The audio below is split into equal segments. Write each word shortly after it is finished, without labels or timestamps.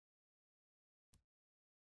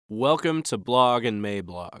Welcome to Blog and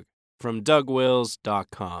Mablog from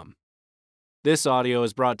DougWills.com. This audio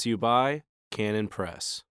is brought to you by Canon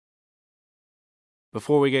Press.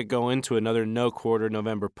 Before we get going to another No Quarter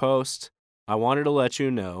November post, I wanted to let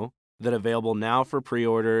you know that available now for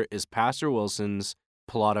pre-order is Pastor Wilson's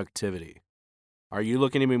Productivity. Are you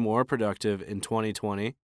looking to be more productive in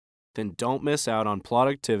 2020? Then don't miss out on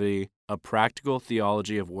Productivity, a practical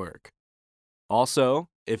theology of work. Also,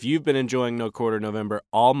 if you've been enjoying No Quarter November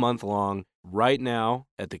all month long, right now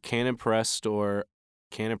at the Canon Press store,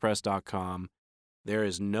 canonpress.com, there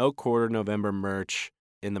is No Quarter November merch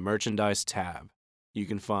in the merchandise tab. You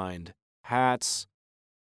can find hats,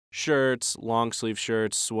 shirts, long sleeve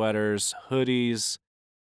shirts, sweaters, hoodies,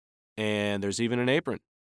 and there's even an apron.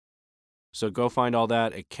 So go find all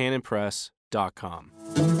that at canonpress.com.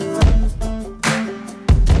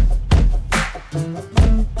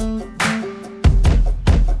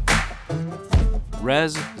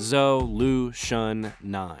 Rez Zoh Looo Tion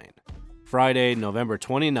 9, Friday, November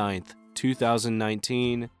 29th,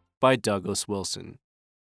 2019, by Douglas Wilson.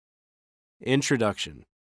 Introduction.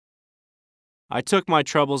 I took my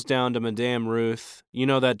troubles down to Madame Ruth, you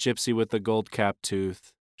know that gypsy with the gold-capped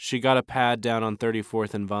tooth. She got a pad down on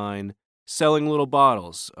 34th and Vine, selling little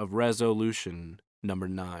bottles of Rez Zoh Looo Tion number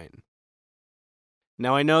 9.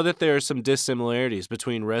 Now I know that there are some dissimilarities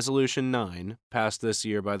between Resolution 9, passed this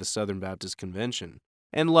year by the Southern Baptist Convention,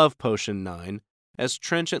 and Love Potion 9, as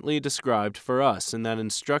trenchantly described for us in that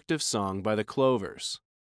instructive song by the Clovers.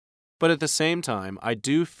 But at the same time, I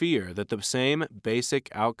do fear that the same basic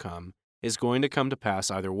outcome is going to come to pass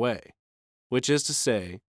either way, which is to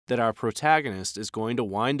say that our protagonist is going to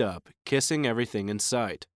wind up kissing everything in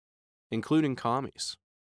sight, including commies.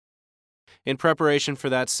 In preparation for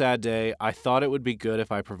that sad day, I thought it would be good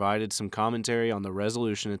if I provided some commentary on the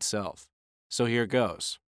resolution itself. So here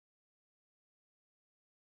goes.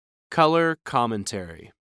 Color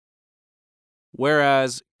commentary.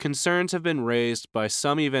 Whereas concerns have been raised by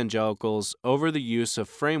some evangelicals over the use of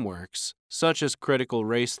frameworks such as critical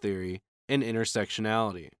race theory and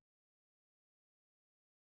intersectionality.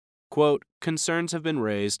 Quote, concerns have been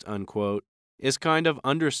raised, unquote, is kind of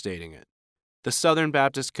understating it. The Southern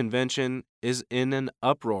Baptist Convention is in an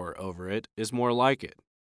uproar over it, is more like it.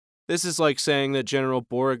 This is like saying that General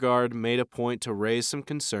Beauregard made a point to raise some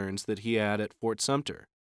concerns that he had at Fort Sumter,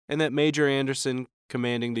 and that Major Anderson,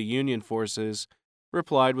 commanding the Union forces,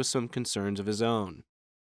 replied with some concerns of his own.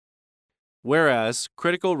 Whereas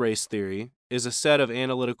critical race theory is a set of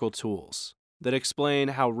analytical tools that explain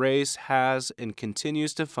how race has and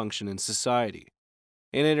continues to function in society.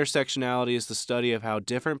 And intersectionality is the study of how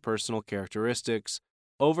different personal characteristics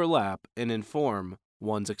overlap and inform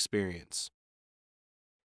one's experience.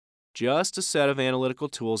 Just a set of analytical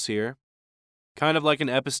tools here. Kind of like an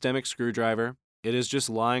epistemic screwdriver, it is just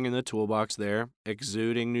lying in the toolbox there,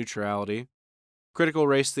 exuding neutrality. Critical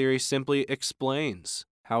race theory simply explains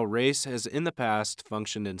how race has in the past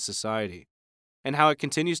functioned in society, and how it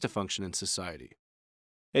continues to function in society.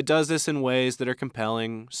 It does this in ways that are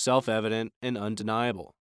compelling, self-evident, and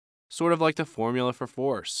undeniable, sort of like the formula for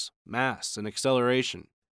force, mass, and acceleration.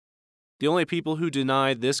 The only people who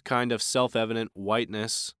deny this kind of self-evident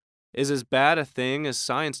whiteness is as bad a thing as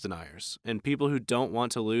science deniers and people who don't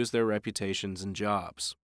want to lose their reputations and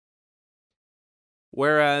jobs.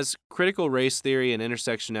 Whereas critical race theory and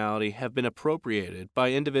intersectionality have been appropriated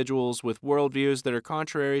by individuals with worldviews that are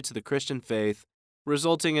contrary to the Christian faith,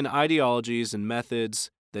 resulting in ideologies and methods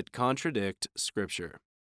that contradict Scripture.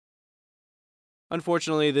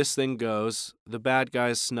 Unfortunately, this thing goes, the bad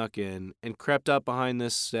guys snuck in and crept up behind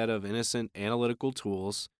this set of innocent analytical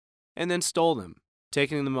tools and then stole them,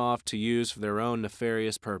 taking them off to use for their own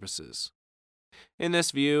nefarious purposes. In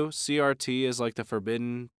this view, CRT is like the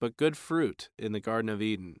forbidden but good fruit in the Garden of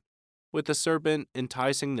Eden, with the serpent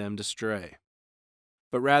enticing them to stray.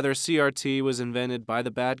 But rather, CRT was invented by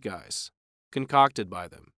the bad guys, concocted by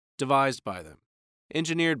them, devised by them,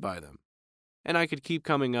 engineered by them, and I could keep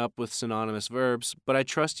coming up with synonymous verbs, but I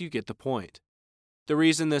trust you get the point. The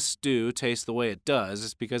reason this stew tastes the way it does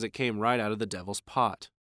is because it came right out of the devil's pot.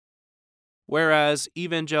 Whereas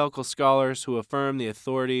evangelical scholars who affirm the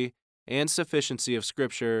authority and sufficiency of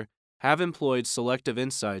Scripture have employed selective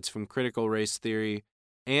insights from critical race theory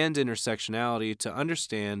and intersectionality to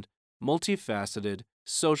understand multifaceted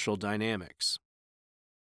social dynamics.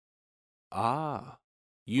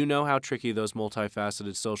 You know how tricky those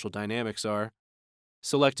multifaceted social dynamics are.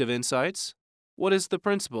 Selective insights? What is the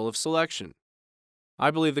principle of selection?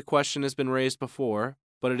 I believe the question has been raised before,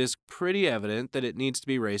 but it is pretty evident that it needs to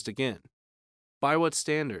be raised again. By what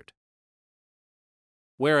standard?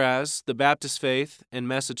 Whereas the Baptist faith and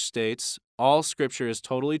message states All Scripture is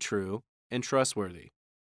totally true and trustworthy.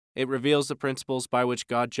 It reveals the principles by which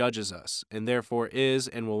God judges us, and therefore is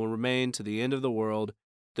and will remain to the end of the world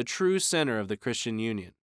the true center of the Christian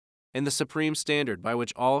union, and the supreme standard by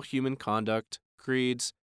which all human conduct,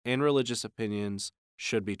 creeds, and religious opinions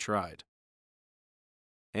should be tried.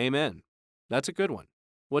 Amen. That's a good one.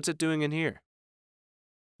 What's it doing in here?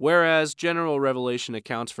 Whereas general revelation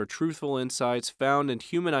accounts for truthful insights found in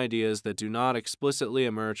human ideas that do not explicitly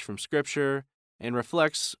emerge from Scripture and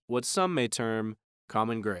reflects what some may term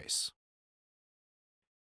common grace.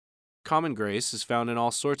 Common grace is found in all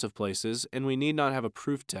sorts of places, and we need not have a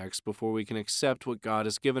proof text before we can accept what God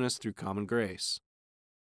has given us through common grace.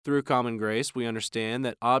 Through common grace, we understand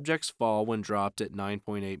that objects fall when dropped at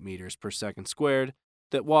 9.8 meters per second squared,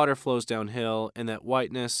 that water flows downhill, and that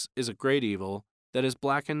whiteness is a great evil that has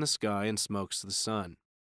blackened the sky and smokes the sun.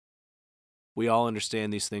 We all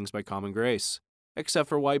understand these things by common grace, except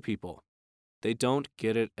for white people. They don't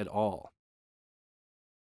get it at all.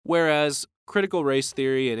 Whereas critical race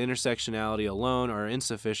theory and intersectionality alone are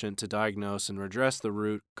insufficient to diagnose and redress the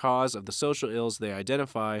root cause of the social ills they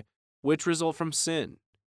identify, which result from sin.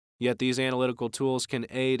 Yet these analytical tools can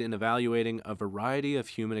aid in evaluating a variety of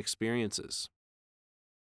human experiences.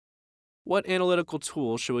 What analytical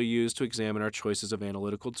tools should we use to examine our choices of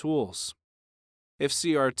analytical tools? If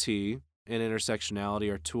CRT and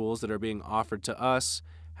intersectionality are tools that are being offered to us,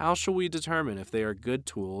 how shall we determine if they are good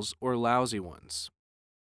tools or lousy ones?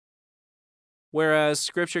 Whereas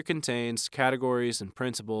Scripture contains categories and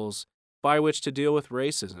principles by which to deal with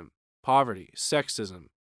racism, poverty, sexism,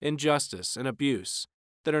 injustice, and abuse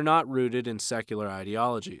that are not rooted in secular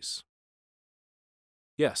ideologies.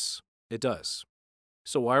 Yes, it does.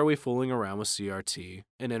 So why are we fooling around with CRT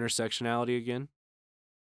and intersectionality again?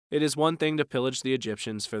 It is one thing to pillage the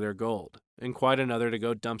Egyptians for their gold, and quite another to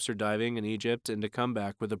go dumpster diving in Egypt and to come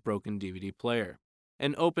back with a broken DVD player,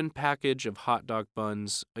 an open package of hot dog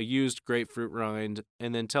buns, a used grapefruit rind,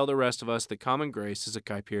 and then tell the rest of us that common grace is a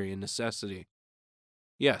Kuyperian necessity.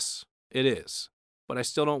 Yes, it is, but I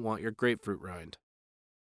still don't want your grapefruit rind.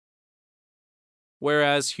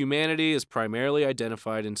 Whereas humanity is primarily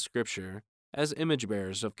identified in Scripture as image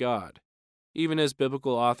bearers of God, even as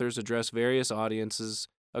biblical authors address various audiences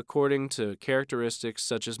according to characteristics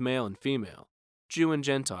such as male and female, Jew and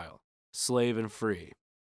Gentile, slave and free.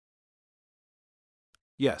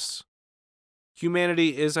 Yes,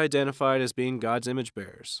 humanity is identified as being God's image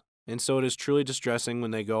bearers, and so it is truly distressing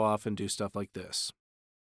when they go off and do stuff like this.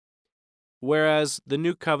 Whereas the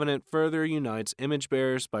New Covenant further unites image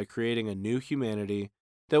bearers by creating a new humanity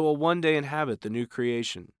that will one day inhabit the new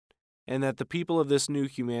creation, and that the people of this new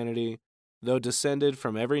humanity, though descended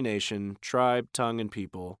from every nation, tribe, tongue, and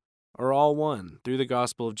people, are all one through the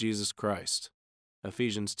gospel of Jesus Christ.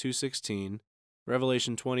 Ephesians 2:16,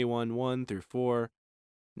 Revelation 21:1 through 4,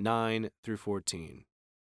 9 through 14.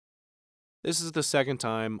 This is the second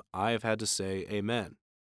time I have had to say amen.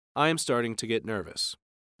 I am starting to get nervous.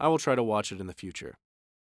 I will try to watch it in the future.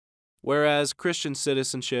 Whereas Christian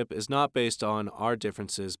citizenship is not based on our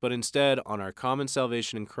differences, but instead on our common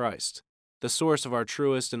salvation in Christ, the source of our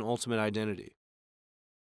truest and ultimate identity.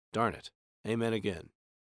 Darn it. Amen again.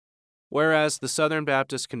 Whereas the Southern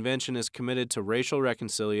Baptist Convention is committed to racial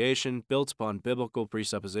reconciliation built upon biblical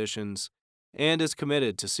presuppositions and is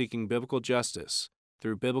committed to seeking biblical justice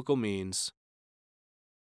through biblical means,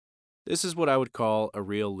 this is what I would call a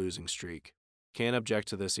real losing streak. Can't object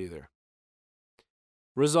to this either.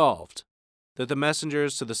 Resolved, that the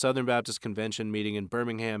messengers to the Southern Baptist Convention meeting in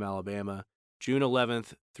Birmingham, Alabama, June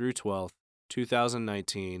 11th through 12th,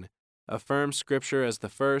 2019, affirm Scripture as the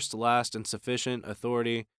first, last, and sufficient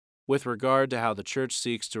authority with regard to how the Church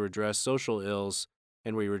seeks to redress social ills,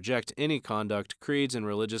 and we reject any conduct, creeds, and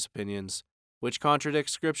religious opinions which contradict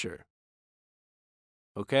Scripture.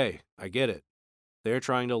 Okay, I get it. They're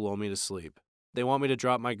trying to lull me to sleep. They want me to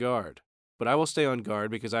drop my guard. But I will stay on guard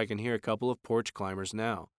because I can hear a couple of porch climbers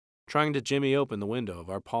now, trying to jimmy open the window of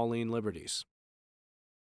our Pauline liberties.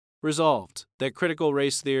 Resolved, that critical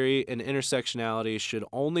race theory and intersectionality should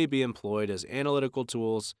only be employed as analytical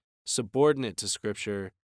tools subordinate to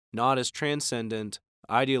Scripture, not as transcendent,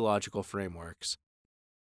 ideological frameworks.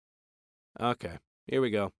 Okay, here we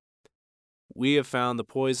go. We have found the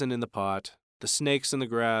poison in the pot, the snakes in the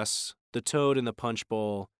grass, the toad in the punch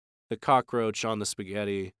bowl, the cockroach on the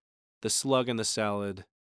spaghetti, the slug in the salad,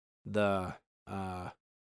 the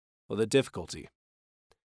difficulty.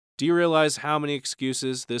 Do you realize how many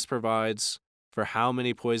excuses this provides for how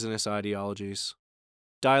many poisonous ideologies?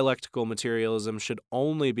 Dialectical materialism should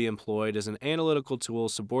only be employed as an analytical tool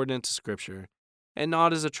subordinate to Scripture, and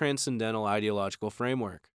not as a transcendental ideological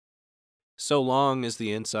framework. So long as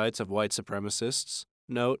the insights of white supremacists,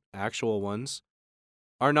 note actual ones,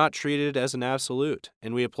 are not treated as an absolute,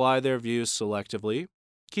 and we apply their views selectively,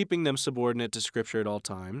 keeping them subordinate to Scripture at all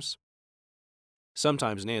times.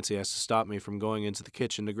 Sometimes Nancy has to stop me from going into the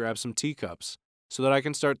kitchen to grab some teacups so that I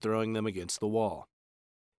can start throwing them against the wall.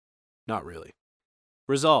 Not really.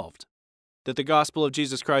 Resolved that the gospel of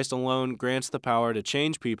Jesus Christ alone grants the power to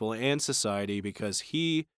change people and society, because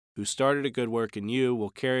he who started a good work in you will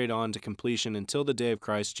carry it on to completion until the day of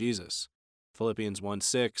Christ Jesus. Philippians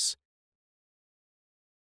 1:6.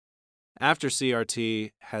 After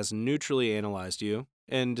CRT has neutrally analyzed you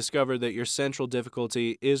and discovered that your central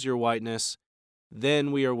difficulty is your whiteness,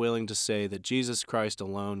 then we are willing to say that Jesus Christ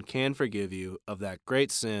alone can forgive you of that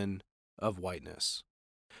great sin of whiteness.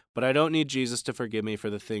 But I don't need Jesus to forgive me for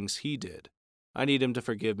the things he did. I need him to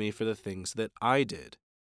forgive me for the things that I did.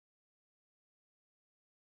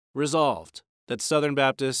 Resolved that Southern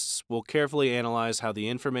Baptists will carefully analyze how the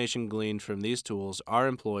information gleaned from these tools are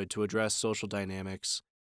employed to address social dynamics.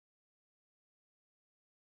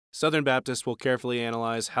 Southern Baptists will carefully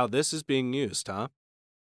analyze how this is being used, huh?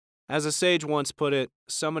 As a sage once put it,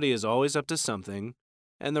 somebody is always up to something,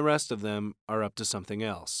 and the rest of them are up to something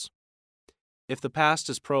else. If the past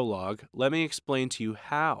is prologue, let me explain to you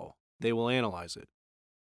how they will analyze it.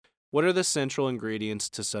 What are the central ingredients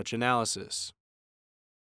to such analysis?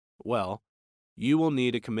 Well, you will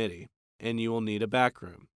need a committee, and you will need a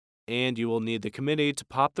backroom, and you will need the committee to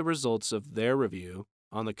pop the results of their review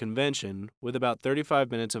on the convention with about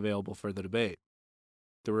 35 minutes available for the debate.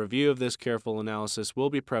 The review of this careful analysis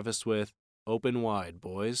will be prefaced with, "Open wide,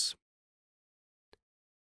 boys."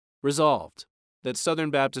 Resolved that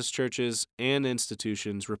Southern Baptist churches and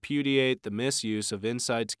institutions repudiate the misuse of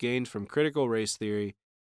insights gained from critical race theory,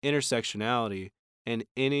 intersectionality, and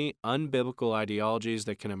any unbiblical ideologies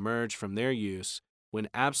that can emerge from their use when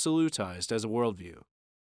absolutized as a worldview.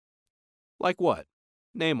 Like what?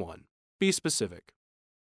 Name one. Be specific.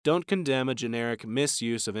 Don't condemn a generic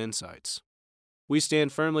misuse of insights. We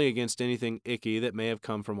stand firmly against anything icky that may have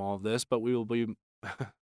come from all of this, but we will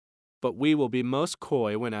be most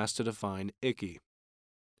coy when asked to define icky.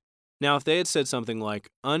 Now, if they had said something like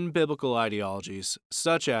unbiblical ideologies,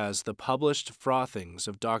 such as the published frothings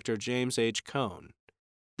of Dr. James H. Cone,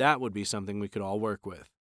 that would be something we could all work with.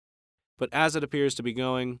 But as it appears to be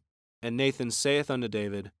going, and Nathan saith unto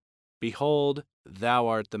David, Behold, thou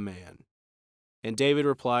art the man. And David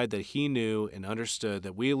replied that he knew and understood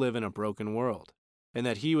that we live in a broken world, and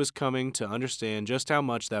that he was coming to understand just how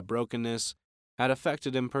much that brokenness had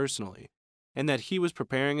affected him personally, and that he was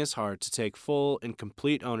preparing his heart to take full and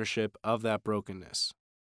complete ownership of that brokenness.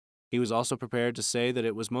 He was also prepared to say that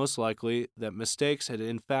it was most likely that mistakes had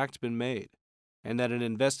in fact been made, and that an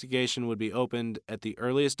investigation would be opened at the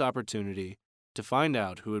earliest opportunity to find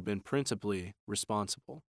out who had been principally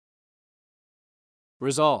responsible.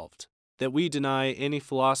 Resolved that we deny any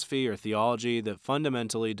philosophy or theology that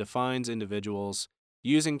fundamentally defines individuals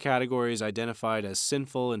using categories identified as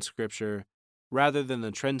sinful in Scripture, rather than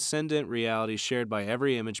the transcendent reality shared by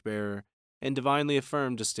every image bearer and divinely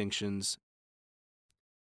affirmed distinctions.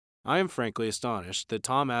 I am frankly astonished that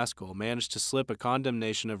Tom Askell managed to slip a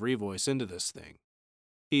condemnation of Revoice into this thing.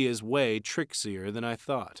 He is way tricksier than I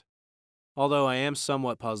thought. Although I am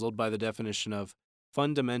somewhat puzzled by the definition of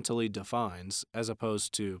fundamentally defines as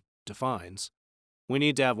opposed to defines, we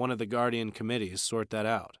need to have one of the Guardian committees sort that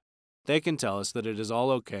out. They can tell us that it is all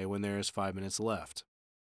okay when there is 5 minutes left.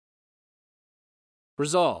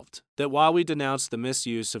 Resolved that while we denounce the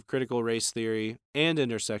misuse of critical race theory and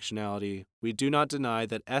intersectionality, we do not deny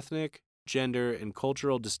that ethnic, gender, and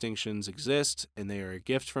cultural distinctions exist, and they are a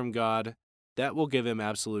gift from God that will give him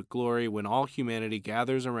absolute glory when all humanity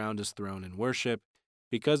gathers around his throne in worship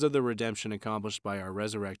because of the redemption accomplished by our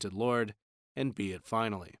resurrected Lord, and be it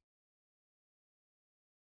finally.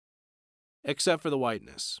 Except for the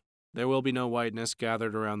whiteness. There will be no whiteness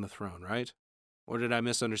gathered around the throne, right? Or did I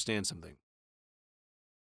misunderstand something?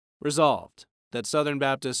 Resolved that Southern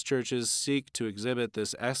Baptist churches seek to exhibit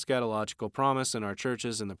this eschatological promise in our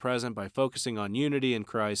churches in the present by focusing on unity in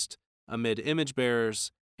Christ amid image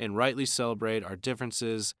bearers and rightly celebrate our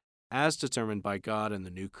differences as determined by God in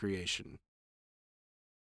the new creation.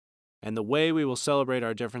 And the way we will celebrate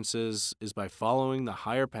our differences is by following the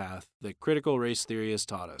higher path that critical race theory has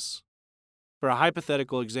taught us. For a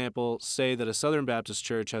hypothetical example, say that a Southern Baptist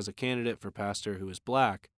church has a candidate for pastor who is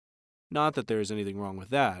black, not that there is anything wrong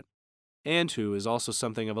with that, and who is also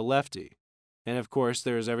something of a lefty, and of course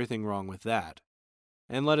there is everything wrong with that.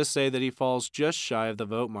 And let us say that he falls just shy of the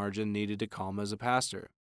vote margin needed to call him as a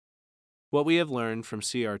pastor. What we have learned from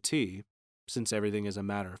CRT, since everything is a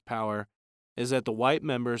matter of power, is that the white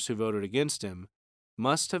members who voted against him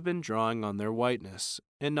must have been drawing on their whiteness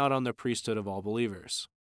and not on the priesthood of all believers.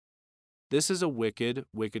 This is a wicked,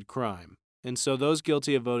 wicked crime, and so those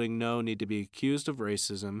guilty of voting no need to be accused of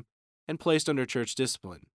racism and placed under church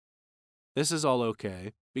discipline. This is all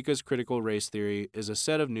okay because critical race theory is a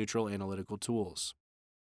set of neutral analytical tools.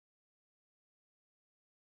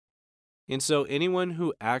 And so anyone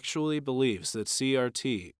who actually believes that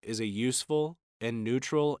CRT is a useful and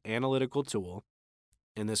neutral analytical tool,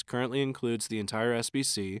 and this currently includes the entire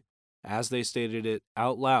SBC, as they stated it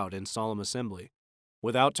out loud in solemn assembly,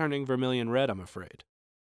 without turning vermilion red, I'm afraid,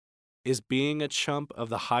 is being a chump of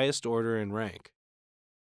the highest order and rank.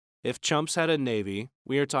 If chumps had a navy,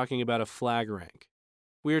 we are talking about a flag rank.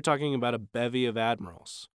 We are talking about a bevy of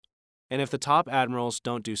admirals. And if the top admirals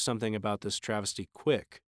don't do something about this travesty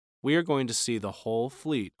quick, we are going to see the whole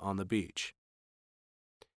fleet on the beach.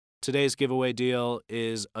 Today's giveaway deal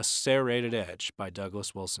is A Serrated Edge by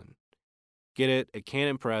Douglas Wilson. Get it at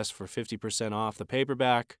Canon Press for 50% off the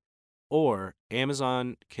paperback or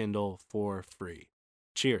Amazon Kindle for free.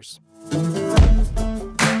 Cheers.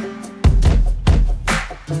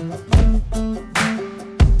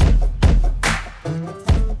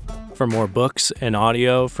 For more books and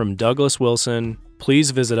audio from Douglas Wilson,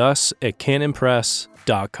 please visit us at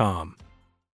canonpress.com.